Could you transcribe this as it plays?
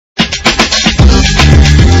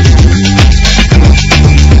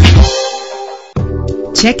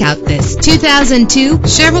Check out this 2002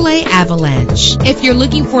 Chevrolet Avalanche. If you're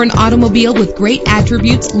looking for an automobile with great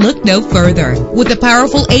attributes, look no further. With a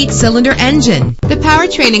powerful 8-cylinder engine, the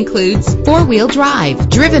powertrain includes 4-wheel drive,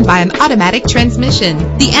 driven by an automatic transmission.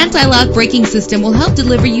 The anti-lock braking system will help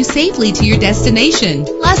deliver you safely to your destination.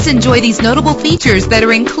 Plus, enjoy these notable features that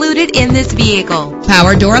are included in this vehicle: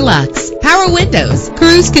 power door locks, power windows,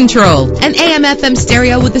 cruise control, an AM/FM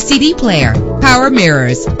stereo with a CD player, power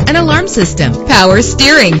mirrors, an alarm system, power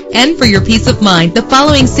steering. And for your peace of mind, the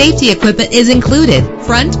following safety equipment is included: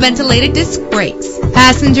 front ventilated disc brakes,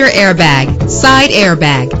 passenger airbag, side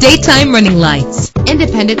airbag, daytime running lights,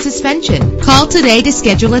 independent suspension. Call today to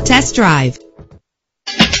schedule a test drive.